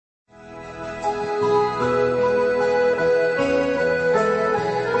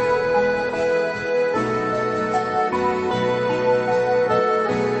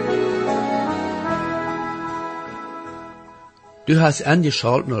Du hast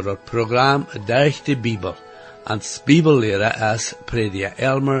angeschaut naar het programma Durch de Bibel. Als Bibellehrer is prediker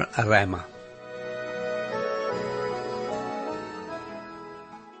Elmer Reimer.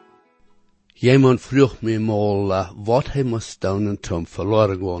 Jemand vroeg me mal, wat hij moest doen om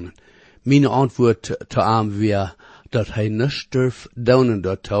verloren gaan. Mijn antwoord te hem weer, dat hij niet durft doen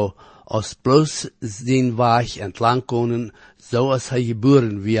daartoe, als bloos zijn weg entlang gaan, zoals hij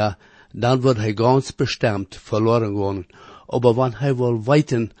geboren weer, dan wordt hij ganz bestimmt verloren gaan. Aber wenn hij wil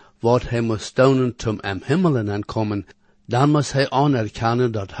weten, wat hij moest doen om am Himmelen aankomen, dan moet hij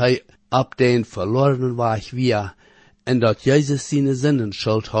anerkennen dat hij op den verloren weg weer, en dat Jezus zijn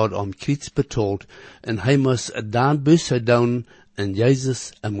zinnenschuld had am Kreuz betaald, en hij moest dan bussen doen, en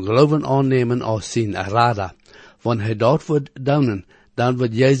Jezus im Glauben aannemen als zijn Redder. Wanneer hij dat wordt doen, dan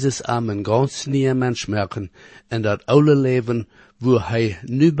wordt Jezus am een ganz nieuwe mens maken, en dat oude leven, wo hij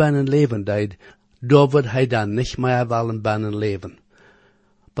nu bijna leven deed, daar wordt hij dan niet meer willen bijna leven.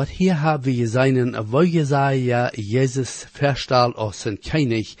 Maar hier hebben we gezien, wo Jesaja Jezus verstelt als een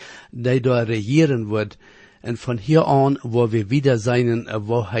koning, die daar regieren wordt, en van hier aan, wo wir wieder zijn,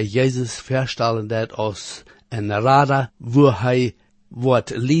 wo hij Jezus verstellen deed als een Redder, wo hij wordt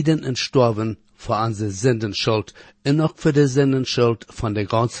lijden en sterven voor onze zindenschuld, en ook voor de zindenschuld van de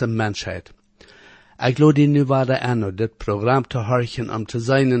ganze mensheid. Ik lade nu verder aan, dit programma te horen, om te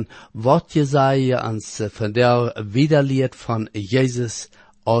zien, wat Jesaja ons vandaag wiederleert van Jezus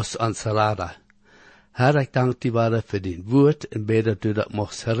als ons Redder. Herr, ik dank die waarde voor din woord, en bid dat u dat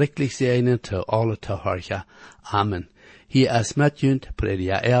mocht schrikkelijk zijn te alle te horen. Amen. Hier is met jullie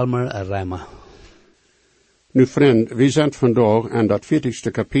prediker Elmer Reimer. Nu vriend, we zijn vandaag aan dat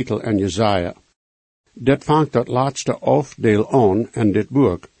 40ste kapitel in Jesaja. Dit vangt dat laatste afdeel aan in dit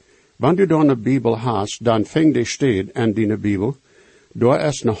boek. Wanneer u dan een Bibel hast, dan ving die steed in die Bibel. Daar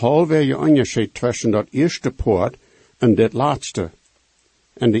is een halve onderscheid tussen dat eerste poort en dit laatste.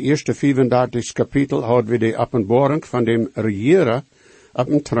 In de eerste 34 kapitel hadden we de openbaring van de regeren op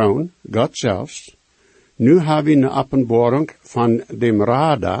een troon, God zelfs. Nu hebben we een openbaring van de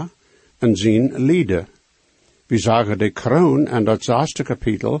Redder en zijn lieden. We zagen de kroon in dat 6e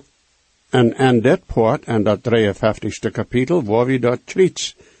kapitel, en in dit poort, in dat 53ste kapitel, waar we dat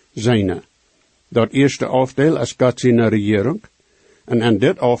Kreuz zijn. Dat eerste afdeel is God zijn regering, en in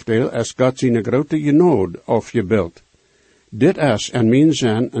dit afdeel is God zijn grote genade afgebeeld. Dit is in mijn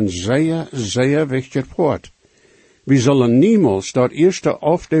zin een zeer, zeer wichtig poort. We zullen niemals dat eerste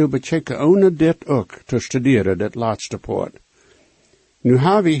afdeel bechecken, ohne dit ook te studeren, dit laatste poort. Nu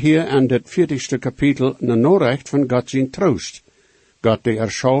hebben we hier in dit 40ste kapitel een Nachricht van God zijn troost. God de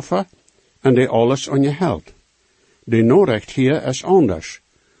Erschaffer en die alles aan je held. De Nachricht hier is anders.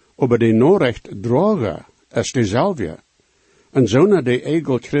 Aber de Nachricht drager is dezelfde. En zonder de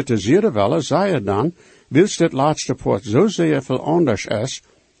egel kritiseren willen, zei je dan, wils dit laatste poort zo zeer veel anders is,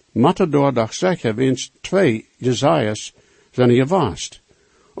 moet er door dag zeggen, wens 2 Jesajas zijn gewaast.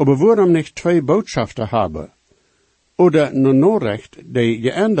 Aber waarom niet 2 boodschappen hebben? Oder een Nachricht die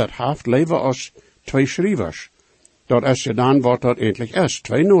geändert heeft, leven als 2 schrijvers. Dat is je dan wat dat endlich is,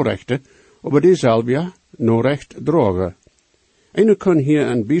 2 Nachrichten, aber diezelfde Nachricht dragen. En u kan hier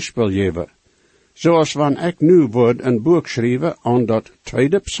een voorbeeld geven. Zoals wanneer ik nu word een boek schrijven aan dat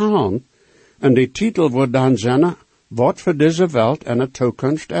 2e psalm, en de titel wordt dan zijn, wat voor deze wereld en de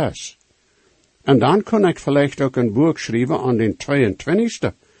toekomst is. En dan kan ik vielleicht ook een boek schrijven aan de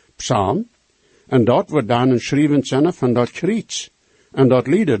 22e psalm, en dat wordt dan een schrijven zijn van dat Kreuz, en dat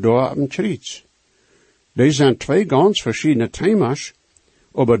lieden door op een Kreuz. Die zijn 2 ganz verschiedene thema's,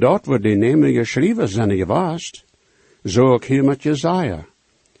 aber dat wordt die nemen geschreven zijn geweest. Zo ook hier met Jesaja.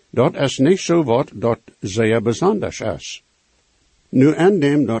 Dat is niet zo wat dat zeer bijzonders is. Nu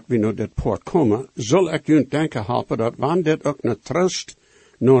indem dat we naar dit poort komen, zal ik jullie denken helpen dat wanneer dit ook een troost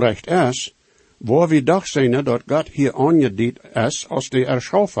Nachricht is, waar we toch zien dat God hier aangediend is als de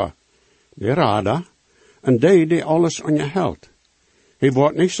Erschaffer, de Redder, en die alles aan je held. Hij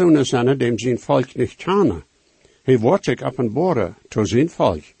wordt niet zo'n zijn dem zijn volk niet kennen. Hij wordt zich openbaren tot zijn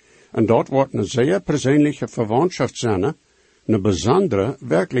volk. En dat wordt een zeer persoonlijke verwantschap zijn, een bijzondere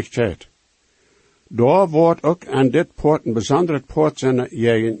werkelijkheid. Daar wordt ook aan dit poort een bijzondere poort zijn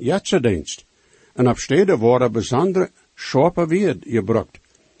je jetsendienst. En op steden worden bijzondere scherpe woord gebruikt.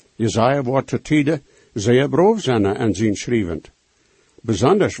 Jesaja wordt te tijden zeer braaf zijn en zijn schrijvend.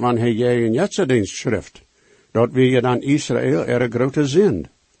 Besonders wanneer je een jetsendienst schrift, dat wil je dan Israël erg grote zin.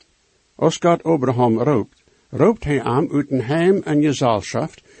 Als God Abraham roept hij aan uit een heim en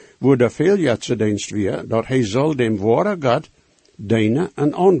gezelschap, wo der veel jetsendienst weer, dat hij zal dem ware God dienen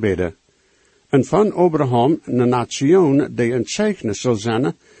en aanbidden. En van Abraham een nation die een zeichnis zal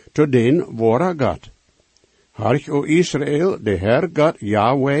zijn tot den ware God. Harch o Israel, de Herr God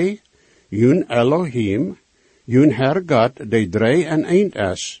Yahweh, jun Elohim, jun Herr God, de drei en eind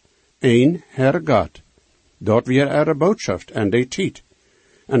is, een Herr God. Dat weer boodschap en de tijd.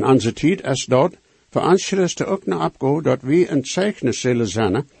 En onze tijd is dat, voor ons Christen ook naar opgo, dat we een zeichnis zullen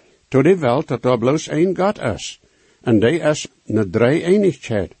zijn, tot de welt dat er bloos één God is. En die is een drie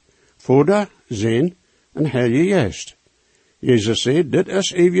eenigheid, Vader, Zoon en Heilige Geest. Jezus zei, dit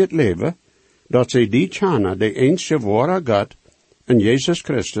is eeuwig leven, dat zij die kennen, de enige ware God, en Jezus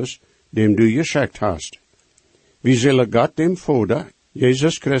Christus, dem du geschickt hast. We zullen God dem Vader,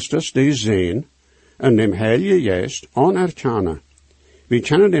 Jezus Christus, de Zoon, en dem Heilige Geest anerkennen. We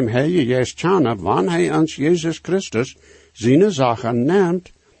kunnen dem Heilige Geest kennen, wanneer hij ons Jezus Christus zijn zaken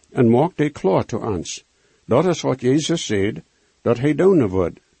neemt en maakt die klaar to ons. Dat is wat Jezus zei, dat hij doen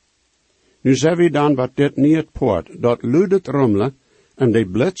wordt. Nu zijn we dan wat dit niet poort, dat luidt rommelen, en de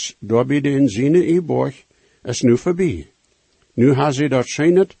blitz, door bij de zine eeuwig, is nu voorbij. Nu ha ze dat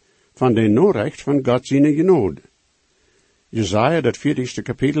schijnet van de norecht van God zijn genode. Jesaja, dat 40ste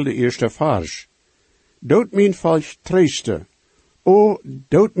kapitel, de eerste vers. Dood mijn volk treiste, o,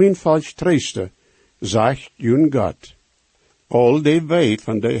 dood mijn volk treiste, zegt jun God. Al die weet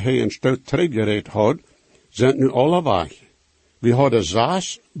van die hij een stuk teruggereed had, zijn nu alle weg. We hadden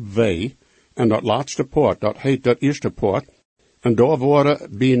 6 wei, en dat laatste poort, dat heet dat eerste poort, en daar waren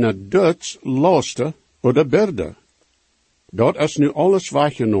bijna Duits lasten of de berden. Dat is nu alles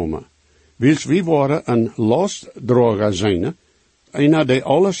weggenomen. Wils wie waren een lastdrager zijn, einer die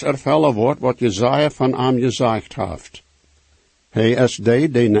alles ervullen wordt wat Jesaja van hem gezegd heeft. Hij is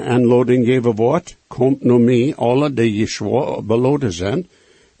die een aanlouding geven wordt, komt nu mij, alle die je zwaar beloden zijn,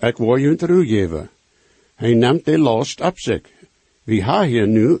 ik wil je teruggeven. Hij neemt de last op zich. We hebben hier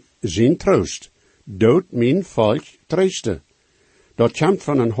nu zijn troost. Dood mijn volk treiste. Dat komt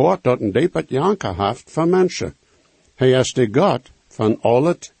van een hart dat een diep janken heeft van mensen. Hij is de God van al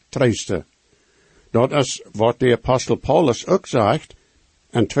het treiste. Dat is wat de apostel Paulus ook zegt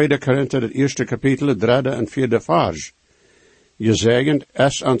in 2 Korinther, het eerste kapitel, het 3e en 4e vers. Je zegt,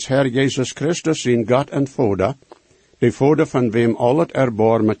 es ons Herr Jezus Christus zijn God en Vader, de Vader van wem al het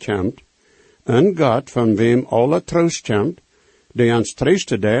erbarmen komt, en God van wem al het troost komt, die ons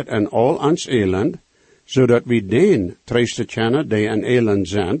treiste deed en al ons elend, zodat we den treiste kennen die een elend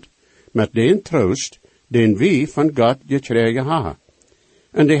zijn, met den troost, den we van God gekregen hebben.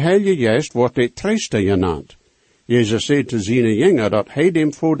 En de Heilige Geest wordt de treiste genaamd. Jezus zei te zijn jongeren dat hij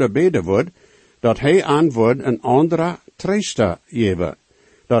dem Vader bidden wordt, dat hij aan wordt een andere treiste geven,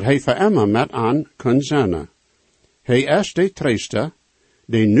 dat hij voor immer met aan kan zijn. Hij is de treiste,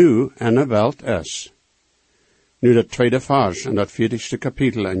 die nu in de wereld is. Nu dat tweede vers in dat 40ste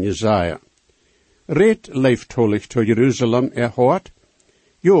kapitel in Jesaja. Red leeftolig to Jeruzalem hoort.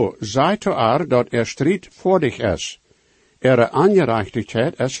 Jo, zei to dat strijd voordig is.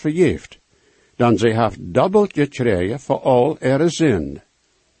 Aangerechtigheid is vergeeft. Dan ze heeft dubbeld gekregen voor al zin.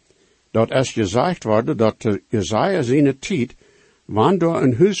 Dat is gezegd worden dat Jesaja zijn tijd, wanneer door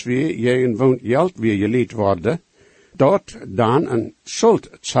een huis weer je een woont geld weer geleid worden, dat dan een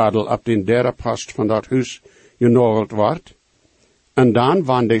schuldzadel op den derde post van dat huis genageld wordt, en dan,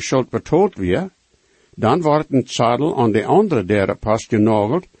 wanneer de schuld betaald weer, dan wordt een zadel aan de andere derde post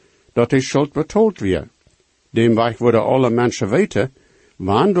genageld, dat de schuld betaald weer. Demweg worden alle mensen weten,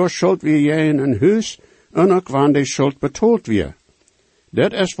 wanneer schuld weer je in een huis, en ook wanneer de schuld betaald weer.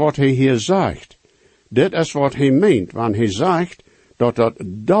 Dit is wat hij hier zegt. Dit is wat hij meent, wanneer hij zegt, dat dat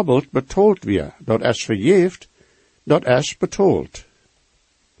dubbeld betaald weer. Dat is vergeeft, dat is betaald.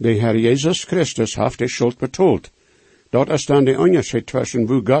 De Heer Jezus Christus heeft de schuld betaald. Dat is dan de onderscheid tussen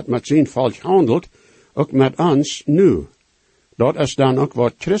hoe God met zijn volk handelt, ook met ons nu. Dat is dan ook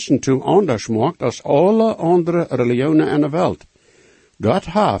wat Christentum anders maakt als alle andere religionen in de wereld. God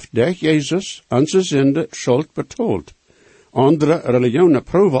heeft door Jezus onze zonde schuld betaald. Andere religionen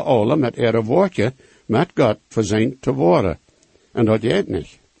proeven alle met ihre woordje met God verzeind te worden. En dat gaat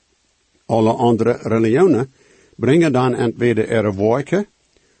niet. Alle andere religionen brengen dan entweder ihre woordje,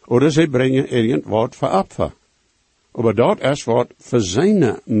 oder ze brengen irgendwat voor opfer. Maar dat is wat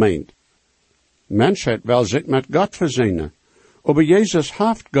verzeinen meint. Mensheid wil zich met God verzeinen. Maar Jezus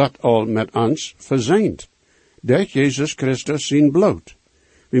heeft God al met ons verzeind. Door Jezus Christus zijn bloed.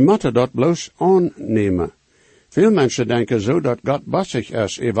 We moeten dat bloos aannemen. Veel mensen denken zo dat God bassig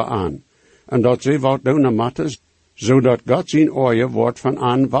is even aan. En dat ze wat doen moeten, zodat God zijn oor wordt van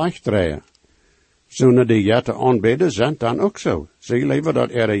aan wegdraaien. Zo'n die jetten aanbidden zijn dan ook zo. Ze leven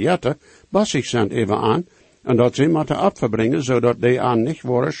dat jetten bassig zijn even aan, en dat ze moeten afverbrengen, zodat die aan niet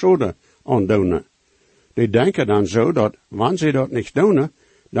worden schulden aandoen. Die denken dan zo dat, wanneer ze dat niet doen,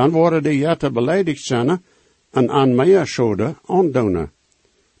 dan worden die jetten beledigd zijn, en aan meer schade aandoen.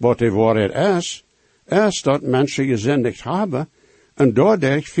 Wat de waarheid is dat mensen gezündigd hebben, en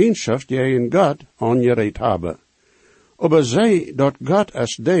doordat vriendschap tegen God aangereed hebben. Aber zij dat God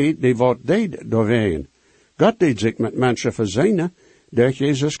es deed, die wat deed doorwegen. God deed zich met mensen verzoenen, door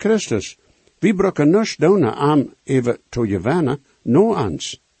Jezus Christus. We brokken niets doen om even te gewinnen, no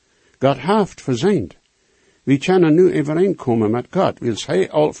ans. God heeft verzoend. We kunnen nu overeenkomen met God, wils hij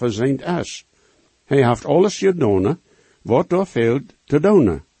al verzoend is. Hij heeft alles gedaan, wat er veelt te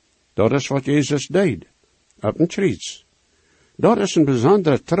doen. Dat is wat Jezus deed, op een kruis. Dat is een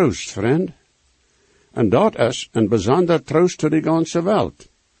bijzondere troost, vriend. En dat is een bijzondere troost voor de ganze wereld.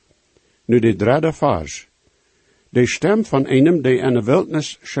 Nu de derde vers. De stem van einem, die in de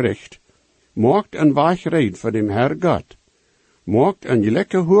wildnis schricht, maakt een wegreed voor dem Herr God. Maakt een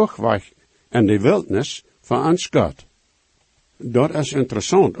lekker hoogweg in de wildnis voor ons God. Dat is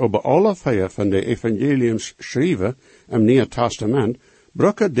interessant, over alle vier van de evangeliums schrijven im Nieuwe Testament,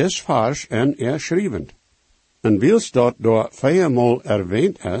 brukken des vers en schrijvend. En wils dat door viermaal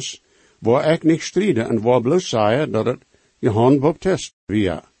erwähnt is, waar ik niet strijden en waar bloos zeggen dat het Johannes Baptist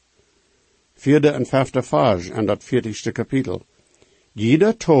weer. 4e en 5e vers in dat 40ste kapitel.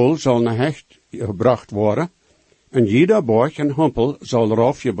 Jeder tol zal naar hecht gebracht worden, en jeder borg en humpel zal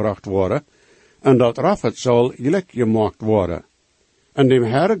eraf gebracht worden, en dat raffet zal gelijk gemaakt worden. En dem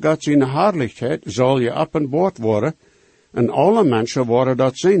Herr God zijn herrlichheid zal je openbaard worden, en alle mensen worden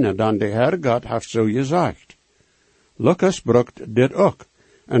dat zien, dan de Herr God heeft zo gezegd. Lucas brukt dit ook,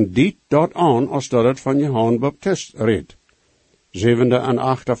 en diet dat aan als dat het van Johannes Baptist redt. 7e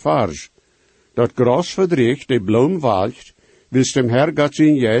en 8e vers. Dat gras verdriegt, de bloem walgt, wils dem Herr God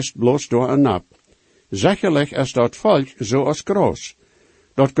zijn geest bloos door een nap. Zekerlijk is dat volk zoals gras.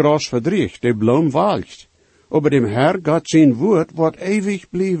 Dat gras verdriegt, de bloem walgt. Aber dem Herr God zijn woord wordt eeuwig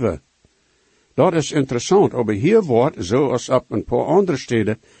blijven. Dat is interessant, aber hier wordt, zoals op een paar andere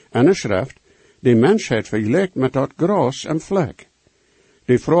steden in de schrift, de mensheid vergelijkt met dat gras en vlek.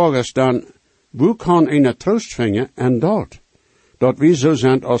 De vraag is dan, hoe kan een troost vinden en dat? Dat we zo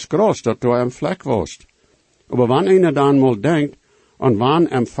zijn als gras dat door een vlek was. Aber wanneer een dan mal denkt, en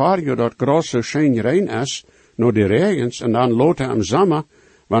wanneer im Frühjahr dat gras zo schön rein is, nur de regens, en dan later im Sommer,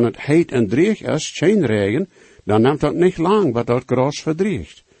 wanneer het heet en dreig is, geen regen, dan neemt dat niet lang wat dat gras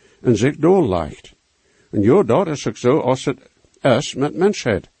verdriegt en zich doorleicht. En ja, dat is ook zo als het is met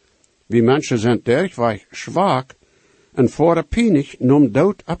mensheid. Wie mensen zijn dergweg zwak en voor de pijnig noem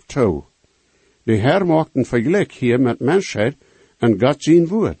dood op toe. De Herr maakt een vergelijk hier met mensheid en God zijn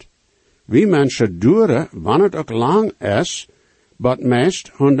woord. Wie mensen duren, wanneer het ook lang is, maar meest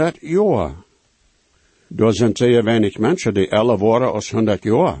 100 jaar. Daar zijn zeer weinig mensen die alle worden als 100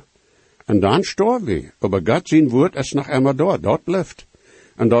 jaar. En dan sterven we. Aber God zijn woord is nog immer daar, dat blijft.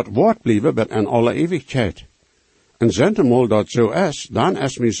 En dat woord blijven bet in alle eeuwigheid. En zentemal dat zo is, dan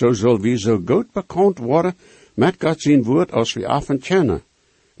is me zo zal we zo goed bekend worden met God zijn woord als we af en kennen.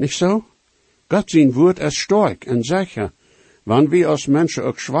 Niet zo? God zijn woord is sterk en zeker, wanneer we als mensen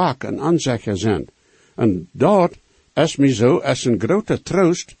ook zwak en onzeker zijn. En dat is me zo als een grote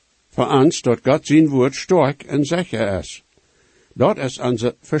troost voor ons dat God zijn woord sterk en zeker is. Dat is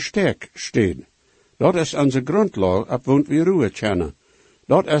onze versterksteen. Dat is onze grondlag, op wond we ruhe kennen.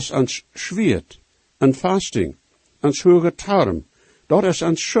 Dat is ons schwert, en vasting, ons hoge tarm. Dat is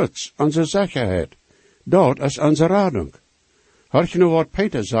ons schutz, onze zekerheid. Dat is onze radung. Hoor je nou wat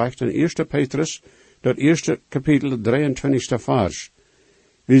Peter zegt in 1 Petrus, dat eerste kapitel 23e vers.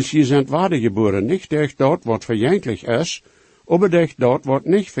 Wils je zijn wedergeboren, niet durch dat wat verjankelijk is, aber durch dat wat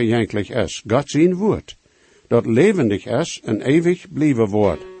niet verjankelijk is, God zijn woord. Dat levendig is en eeuwig blijven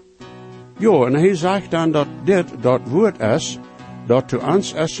wordt. Jo, en hij zegt dan dat dit dat woord is, dat to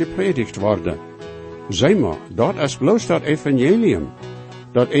ons is gepredigd worden. Zeg maar, dat is bloos dat evangelium,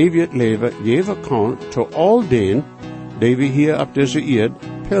 dat eeuwig leven geven kan to al den, die we hier op deze eerd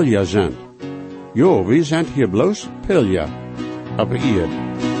pilja zijn. Jo, we zijn hier bloos pilja op de eerd.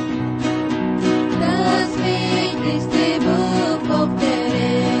 Das wichtigste Buch auf der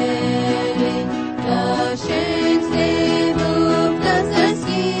Erde, das schönste Buch, das es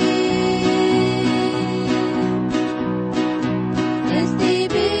gibt, ist die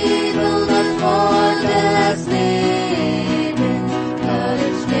Bibel, das Wort des Lebens, das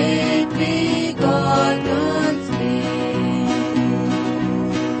steht, wie Gott uns liebt.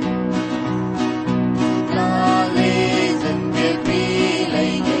 Da lesen wir viele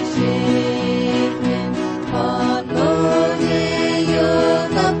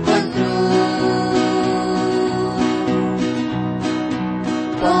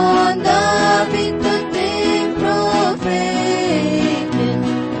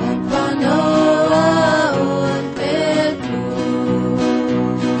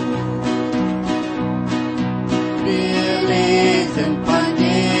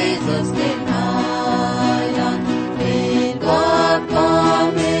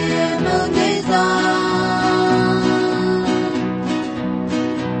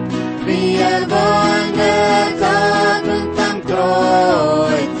wir wanderten am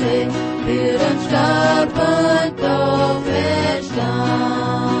Kreuze, für uns starb und auferstand.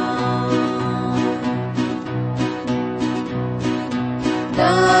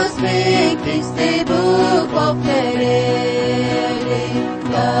 Das wichtigste Buch auf der Erde,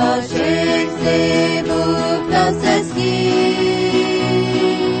 das schönste Buch, das es gibt,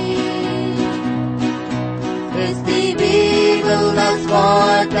 ist die Bibel, das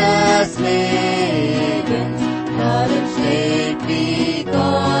Wort des Lebens, darin steht, wie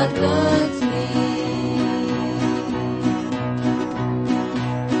Gott uns liebt.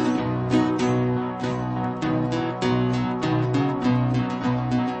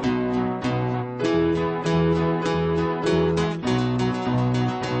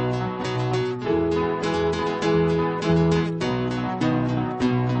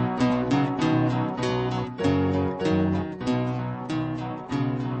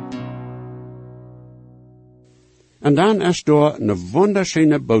 En dan is door een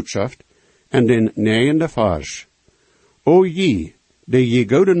wunderschöne Botschaft en den negende Vers. O je, die je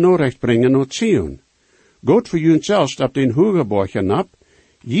goede Nachricht brengen naar Zion. Gott voor jullie zelfs op den Hogeborgen ab,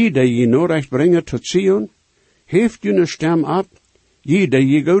 je die je Nachricht brengen tot Zion, heeft jullie stem ab, je die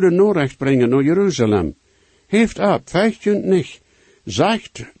je goede Nachricht brengen naar Jeruzalem. Heeft ab, vecht jullie nicht,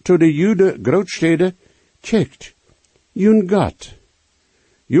 sagt to de Jude Grootstede, checkt, jullie Gott.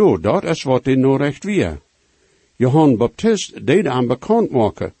 Jo, dat is wat de Nachricht weer. Johann Baptist deed aan bekend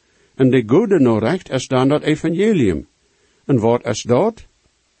maken, en de goede Nachricht is dan dat evangelium. En wat is dat?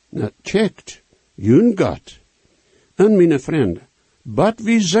 Dat checkt, jullie Gott. En mijn vriend, wat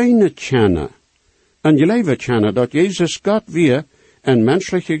wie zijn het kennen? En je leven kennen dat Jezus Gott weer in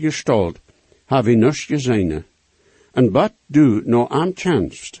menselijke gestalt, heb je niets gezien. En wat du nou am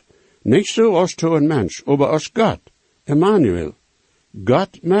kennst, niet zo als to een mens, aber als Gott, Emmanuel,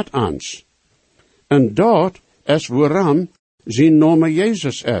 Gott met ons. En dat is waarom zijn naam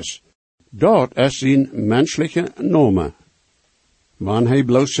Jezus is. Dat is zijn menselijke naam. Wanneer hij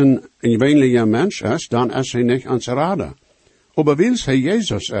bloos een gewöhnlicher mens is, dan is hij niet ons Rader. Aber wils hij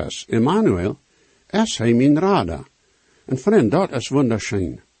Jezus is, Emmanuel, is hij mijn Rader. En vriend, dat is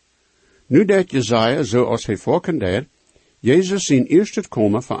wunderschön. Nu dat Jesaja, zoals hij voorkendeed, Jezus zijn eerste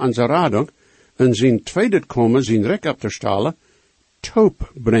komen voor onze Radung en zijn tweede komen zijn rek op te stellen,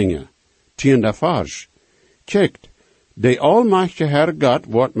 taub brengen. Tiende Vers. Checkt, de almachtige Herr Gott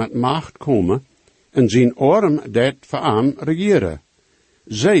wordt met macht komen, en zijn arm dat voor hem regeren.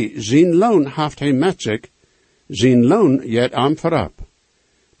 Zij, zijn loon heeft hij met zich, zijn loon jet hem voorop.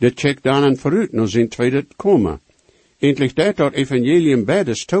 Dit checkt dan en vooruit naar zijn tweede komen. Endlich dat evangelium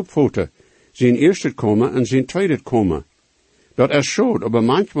beides taubvoeten, zijn eerste komen en zijn tweede komen. Dat is zo, aber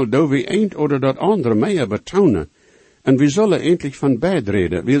manchmal do we een oder dat andere meer betonen, en we zullen endlich van beid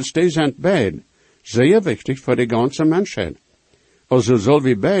reden, wils die zijn beid sehr wichtig voor de ganze mensheid. Also soll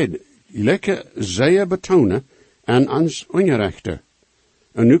we beid lekker sehr betonen en ans Ungerechte.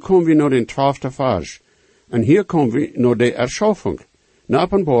 En nu komen we naar den 12e Vers. En hier komen we naar de Erschaffung, naar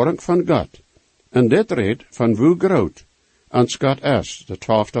openbaring van God. En dit redt van hoe groot ons God is, de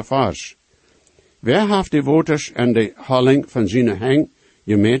 12e Vers. Wer heeft de waters en de halling van zijn heng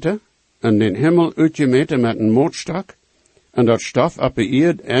gemeten, en den Himmel uitgemeten met een mootstak, en dat stof op de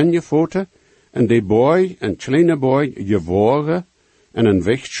eerd en gefoten, en de boy en kleine boy gewogen, en een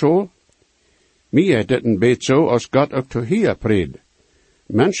wichtschool? Mij het dit een beetje zo als God ook to hier preed.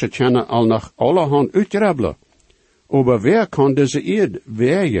 Mensen kennen al nog allerhand uitgrabbelen. Aber wer kan deze eerd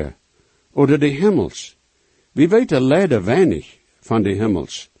wegen? Oder de Himmels? We weten leider weinig van de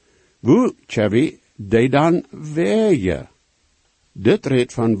Himmels. Hoe, Chevy, die dan wegen? Dit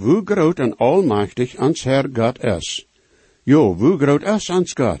redt van hoe groot en almachtig ons Herr God is. Jo, hoe groot is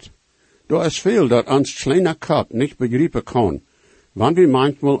ons God? Da is veel dat ons kleine kop niet begrijpen kan, want we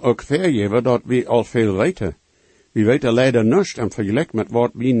manchmal ook vergeven dat we al veel weten. We weten leider niets en vergelijk met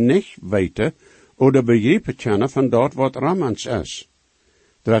wat we niet weten, oder begrijpen kennen van dat wat ramans is.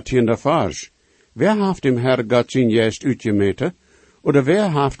 13e Vers. Wer heeft dem Herr God zijn juist uitgemeten, oder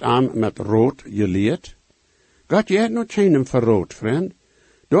wer heeft hem met rood geleerd? God jeet nog geen verrood, vriend.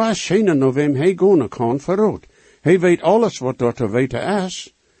 Daar is geen naar wem hij gaan kan verrood. Hij weet alles wat dat te weten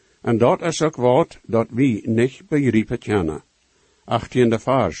is, en dat is ook wat dat we niet begrijpen kennen. 18e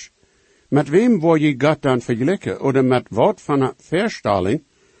Vers. Met wem word je God dan vergelijken, oder met wat van een verstalling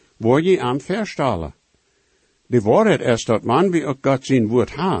word je am verstalen? De waarheid is dat man wie ook God zijn woord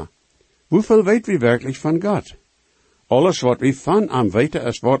ha. Hoeveel weet we werkelijk van God? Alles wat we van am weten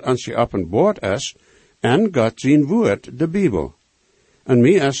is wat ons geopenbaard is, en God zijn woord, de Bibel. En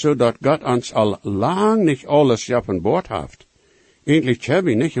mij is zo dat God ons al lang niet alles geopenbaard heeft. Endlich heb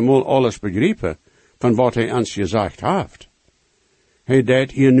ik niet eenmaal alles begrepen van wat hij ons gezegd heeft. Hij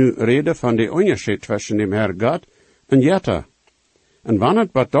deed hier nu reden van de onderscheid tussen dem Herr God en Jetta. En wanneer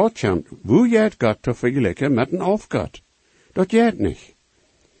het wat dat komt, hoe jij God te vergelijken met een afgod? Dat jij het niet.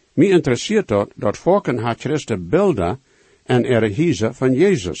 Mij interesseert dat volken had Christen beelden en erehiezen van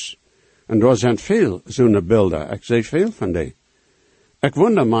Jezus. En daar zijn veel zo'n beelden, ik zie veel van die. Ik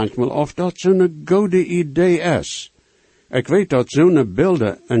wonder manchmal of dat zo'n goede idee is. Ik weet dat zo'n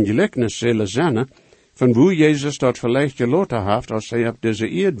beelden een gelijkenis zullen zijn van hoe Jezus dat vielleicht gelaten heeft als hij op deze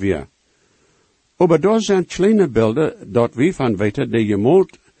eerd weer. Maar daar zijn kleine beelden dat we van weten die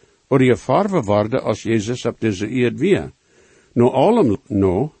gemalt of gefarven worden als Jezus op deze eerd weer. Nou allem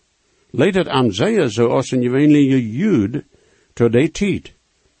leidt het aan zeer zoals een gewone Jood tot die tijd.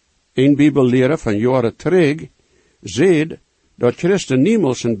 Een bibelleraar van jaren terug zei dat Christen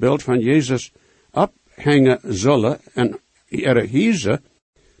niemals een beeld van Jezus ophangen zullen en erhiezen,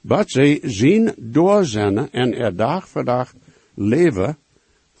 maar zij zien door zijn en dag voor dag leven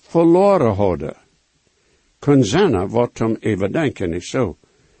verloren hadden. Kun zijn wat hem even denken is zo.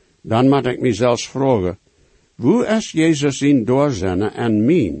 Dan moet ik mezelf vragen, hoe is Jezus in doorzenden en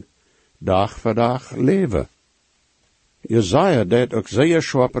mijn dag voor dag leven? Jesaja deed ook zeer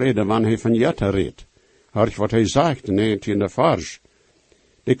scherp reden wanneer hij van Jetta reed. Hoor wat hij zegt in 19e vers.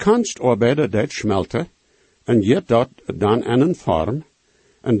 De kunstarbeider deed smelten, en jet dat dan in een vorm,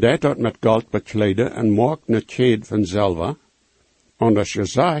 en deed dat met goud bekleden en maakt een kleed van zilver. En als je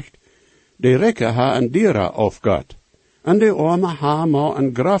zegt, de rijken ha een dira of God, en de arme ha maar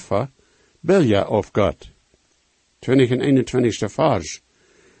een graffe bilja of God. 20 en 21e vers.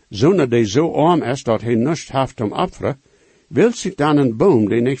 Zonder die zo arm is dat hij niets heeft om offeren, wil zich dan een boom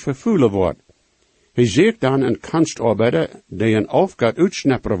die niet vervoelen wordt. Hij ziet dan een kunstarbeider die een afgod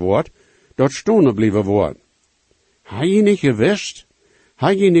uitsnipperen wordt, dat stonen blijven wordt. Ha je niet gewist? Ha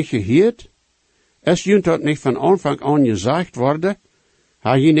je niet gehoord? Is je dat niet van aanvang aan gezegd worden?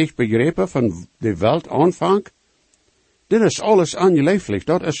 Ha je niet begrepen van de welt aanvang? Dit is alles ongelooflijk,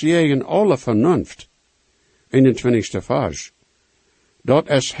 dat is tegen alle vernunft. 21e vers. Dat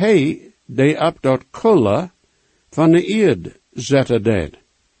is hij die op dat kulle van de eerd zette deed.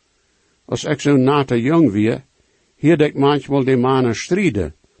 Als ik zo nate jong weer, hield ik manchmal de mannen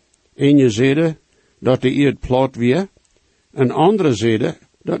strijden. Ene zeide dat de eerd plat weer, en andere zeide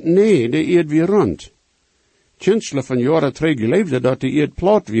dat nee, de eerd weer rond. Kinselen van jaren terug leefde dat de eerd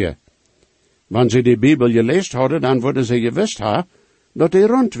plat weer. Wanneer ze de Bibel gelezen hadden, dan worden ze gewist ha dat die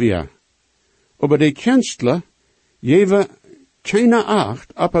rond weer. Maar die kinselen geven geen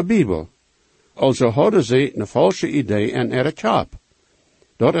acht op de Bibel. Also hadden ze een valse idee en er kap.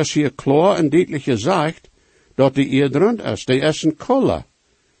 Dat is hier klaar en duidelijk gezegd dat die eerd rond is. Die is een kolle,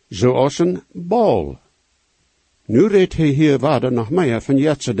 zoals een bal. Nu redt hij hier verder nog meer van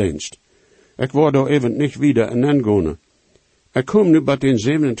Jetzedienst. Ik word daar even niet wieder in aangaan. Ik kom nu bij den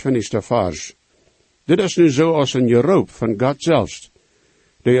 27e vers. Dit is nu zoals een geroep van God zelfs.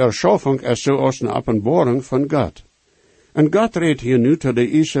 De erschaffing is zoals een openbaring van God. En God redt hier nu tot de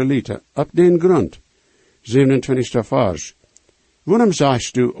Israëlieten op den grond. 27e vers. Waarom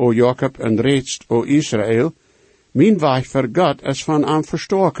sagst du, o Jacob, en redst, o Israël, mijn weg voor God is van aan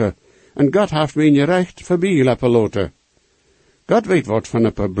verstoken, en God heeft mijn recht voorbij laten laten. God weet wat van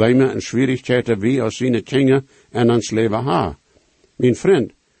de problemen en schwierigheden wie als zijn kinderen en ons leven ha. Mijn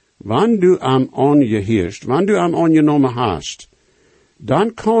vriend, wanneer du am aangeheerst, wanneer du am aangenomen hast,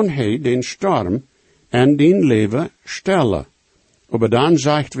 dan kan hij den storm en den leven stellen. Maar dan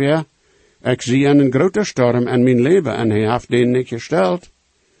zegt weer, ik zie een grote storm en mijn leven en hij heeft den niet gesteld.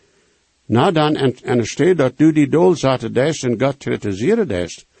 Na dan, en er staat dat du die doel zaten des en God kritiseren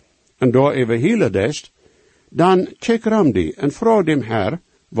des, en door even hielen des, dan kijk ram die en vraag dem Herr,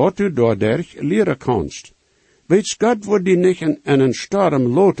 wat du doorderg leren kanst. Weet God wordt die niet in een storm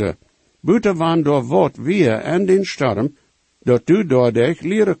loten, buiten van door wat weer en den storm, dat du doorderg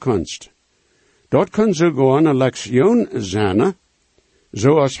leren kanst. Dat kan zo gewoon een lektion zijn,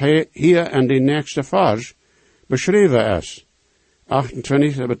 zoals hij hier in de nächste vers beschreven is.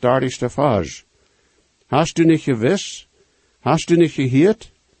 28 en 30 vers. Hast du nicht gewiss? Hast du nicht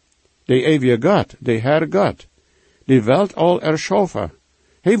gehoord? De eeuwige God, de Herr God, die Welt al erschaffen.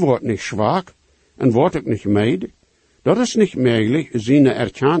 Hij wordt niet zwak en wordt ook niet meid. Dat is niet mogelijk zijn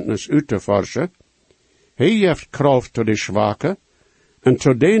erkenntnis uit te forschen. Hij heeft kracht tot de zwakke, en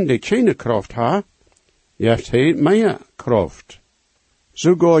tot den die geen kracht ha, heeft hij meer kracht.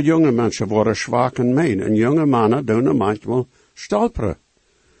 Sogar jonge mensen worden zwak en meid, en jonge mannen doen manchmal stolperen.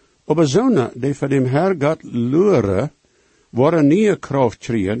 Maar zonen die voor dem Herr God luren, worden nie kracht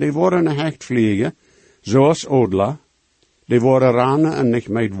kriegen, die worden hecht vliegen, zoals Odla. Die worden rane en niet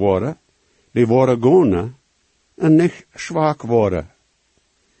meid worden. Die worden gone en niet zwak worden.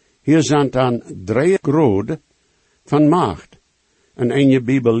 Hier zijn dan 3 graden van macht. En in je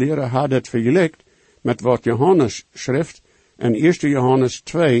Bibellehrer had het vergelijkt met wat Johannes schrift in 1 Johannes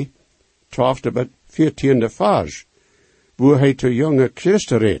 2, 12e tot 14e vers, wo hij de jonge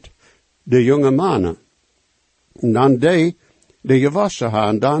Christen redt, de jonge mannen. En dan die gewassen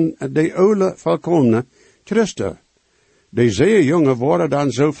gaan, dan de oude volkomene Christen. De zeer jonge worden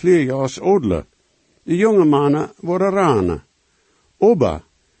dan zo vliegen als odelen. De jonge mannen worden ranen. Aber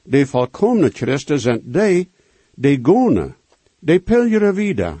de volkomene Christen zijn die gone, die pilgeren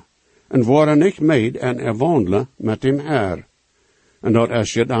wieder, en worden niet mee en wandelen met dem Herr. En dat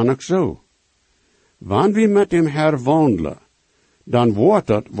is je dan ook zo. Wanneer we met dem Herr wandelen, dan wordt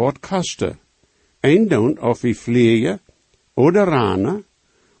dat wat kosten. Eén doen of we vliegen, oder ranen,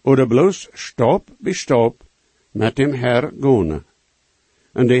 oder bloos stap bij stap met dem Herr gone.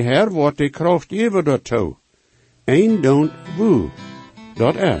 En de Herr wordt die kracht geven daartoe. Eén doen woe.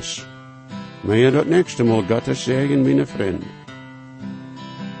 Dat is. Maar je dat nächste Mal Gottes zeggen, mijn vriend.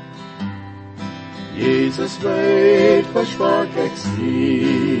 Jesus weet versprach ik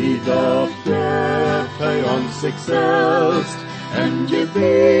zie, dat geeft hij aan zichzelf. En je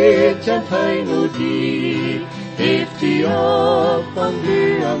weet kent hij nu die, heeft die op van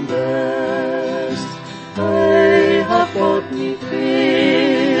die aan best. Hij hat God niet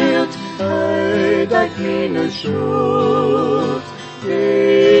veelt, hij dat mijn schuld.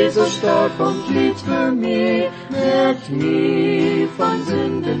 Jezus starb und litt für mich, merkt mich von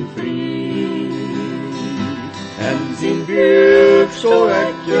Sünden frei. En zijn buik zo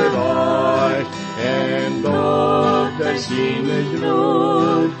echt gereicht, en dort der seine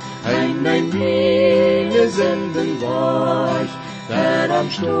Grund, en mijn meine Sünden weicht, der am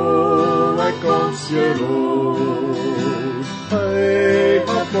Stuhl ein ganz geruht. Hey,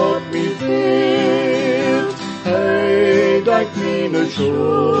 hat Gott mich fehlt, hey, dank meine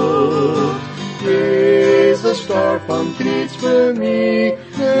Schuld. Jesus starb am Kreuz für mich,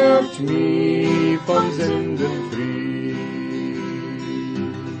 macht mich von Sünden frei.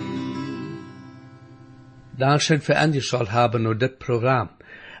 Dankeschön für angeschaut haben und das Programm.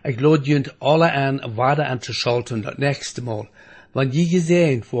 Ich lade junt alle an, weiter anzuschalten das nächste Mal. Wenn je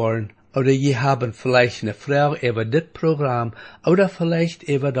gesehen worden, oder je haben vielleicht eine Frage über das Programm, oder vielleicht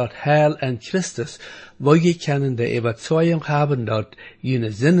über das Heil an Christus, wo je können die Überzeugung haben, dass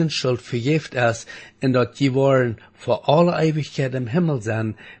jene Sinnenschuld vergift ist, und dass je wollen vor alle Ewigkeit im Himmel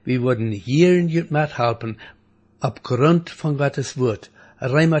sein, wir würden hier in jut mithelfen, aufgrund von Gottes Wort.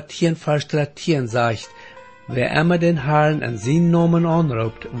 Römer 10, Vers 13 sagt, wer immer den Herrn an seinen Namen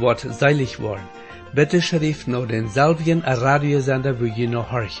anruft, wird selig worden. Bitte schrift noch den selben Radiosender, wo je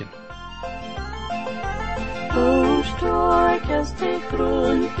noch horchen. So stark ist der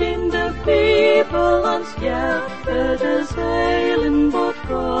Grund in der Bibel ans ja, für das Heilen, was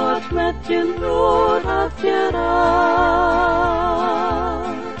Gott mit Genot hat gerat.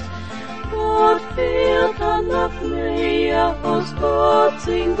 Gott fehlt dann noch mehr, aus Gott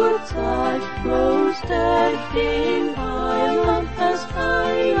sein gut zeigt, bloß der den Heiland es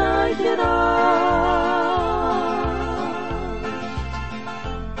einer gerat.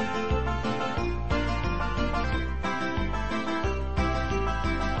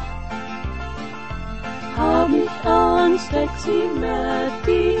 Hab mich ansteckt sie mit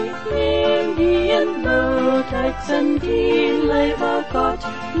die, nehm die in Not, ich sind die Leber Gott,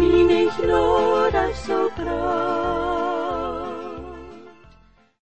 wie nicht nur